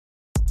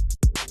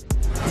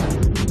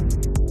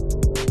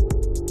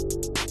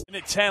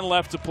Minute 10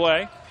 left to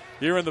play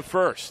here in the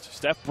first.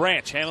 Steph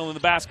Branch handling the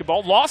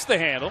basketball, lost the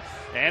handle,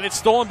 and it's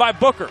stolen by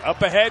Booker.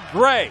 Up ahead,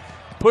 Gray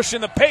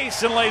pushing the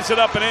pace and lays it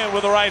up and in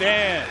with the right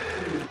hand.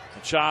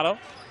 Machado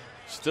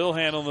still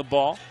handling the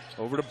ball.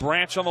 Over to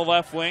Branch on the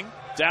left wing.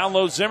 Down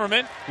low,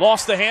 Zimmerman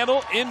lost the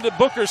handle into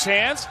Booker's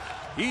hands.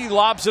 He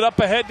lobs it up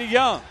ahead to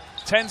Young.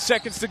 10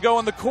 seconds to go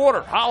in the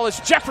quarter. Hollis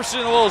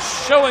Jefferson, a little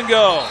show and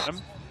go.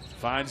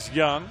 Finds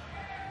Young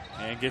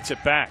and gets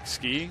it back.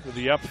 Ski with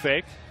the up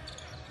fake.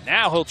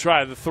 Now he'll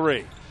try the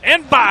three.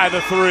 And by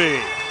the three.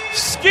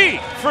 Ski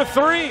for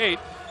three.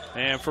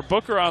 And for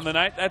Booker on the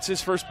night, that's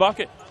his first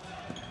bucket.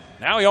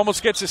 Now he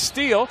almost gets a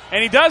steal,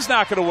 and he does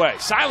knock it away.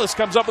 Silas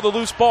comes up with a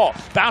loose ball.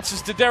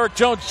 Bounces to Derrick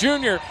Jones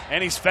Jr.,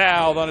 and he's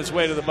fouled on his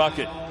way to the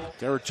bucket.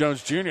 Derrick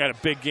Jones Jr. had a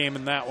big game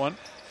in that one.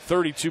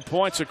 32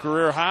 points, a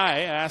career high. I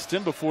asked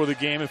him before the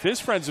game if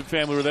his friends and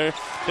family were there.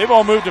 They've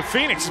all moved to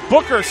Phoenix.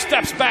 Booker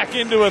steps back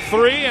into a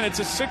three, and it's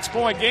a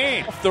 6-point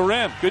game. Off the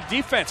rim. Good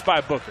defense by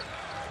Booker.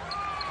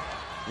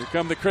 Here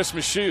come the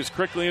Christmas shoes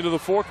quickly into the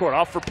forecourt.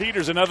 Off for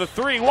Peters, another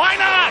three. Why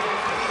not?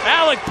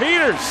 Alec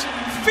Peters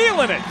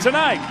feeling it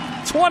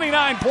tonight.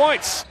 29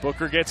 points.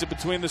 Booker gets it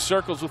between the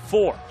circles with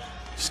 4.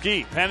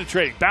 Ski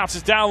penetrating,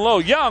 bounces down low.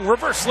 Young,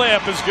 reverse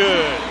layup is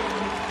good.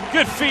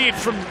 Good feed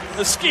from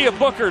the ski of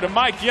Booker to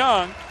Mike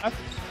Young.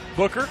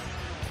 Booker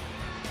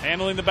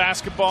handling the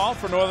basketball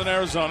for Northern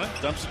Arizona.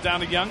 Dumps it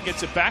down to Young,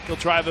 gets it back. He'll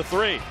try the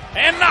three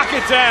and knock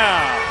it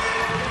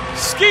down.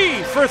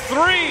 Ski for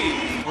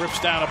three. Rips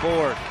down a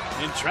board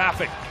in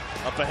traffic.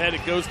 Up ahead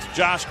it goes to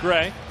Josh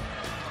Gray.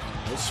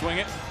 He'll swing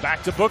it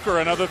back to Booker.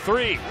 Another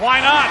three. Why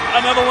not?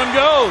 Another one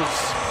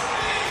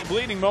goes.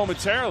 Bleeding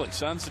momentarily.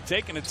 Suns have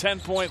taken a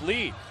 10-point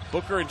lead.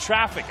 Booker in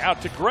traffic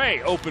out to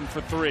Gray. Open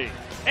for three.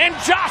 And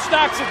Josh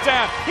knocks it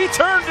down. He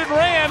turned and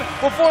ran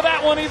before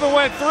that one even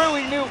went through.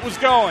 He knew it was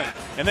going.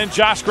 And then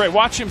Josh Gray.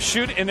 Watch him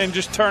shoot and then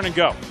just turn and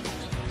go.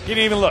 He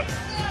didn't even look.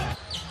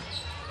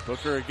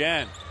 Booker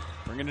again.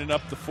 Bringing it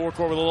up the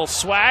forecourt with a little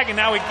swag, and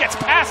now he gets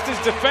past his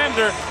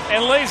defender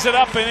and lays it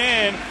up and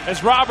in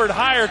as Robert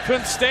Heyer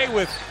couldn't stay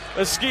with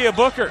Askia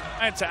Booker.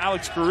 And to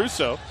Alex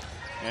Caruso,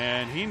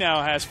 and he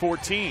now has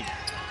 14.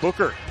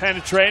 Booker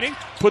penetrating,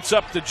 puts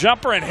up the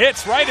jumper and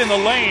hits right in the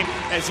lane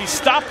as he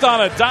stopped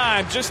on a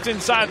dime just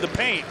inside the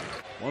paint.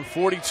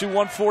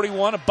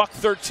 142-141,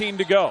 $1:13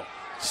 to go.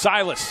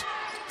 Silas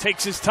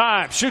takes his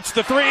time, shoots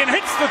the three and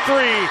hits the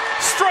three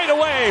straight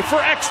away for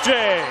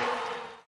XJ.